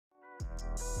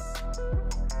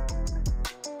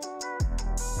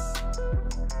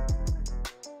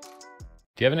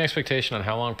Do you have an expectation on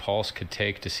how long Pulse could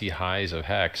take to see highs of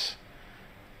Hex?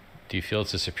 Do you feel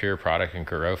it's a superior product and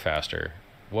grow faster?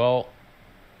 Well,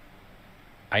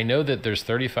 I know that there's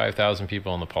 35,000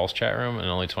 people in the Pulse chat room and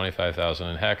only 25,000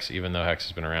 in Hex, even though Hex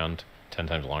has been around 10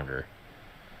 times longer.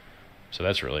 So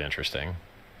that's really interesting.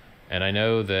 And I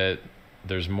know that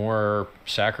there's more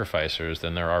sacrificers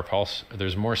than there are Pulse.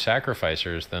 There's more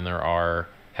sacrificers than there are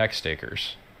Hex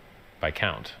stakers by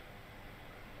count.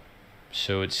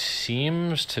 So it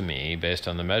seems to me, based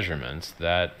on the measurements,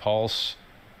 that Pulse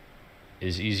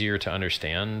is easier to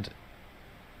understand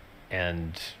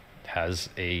and has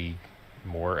a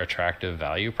more attractive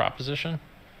value proposition.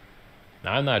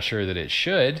 Now, I'm not sure that it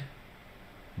should,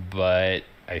 but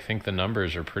I think the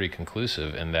numbers are pretty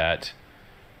conclusive in that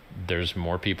there's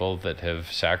more people that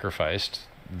have sacrificed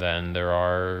than there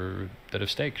are that have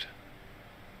staked.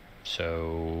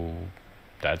 So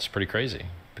that's pretty crazy,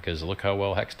 because look how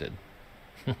well Hex did.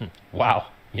 Wow.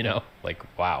 You know, like,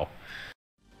 wow.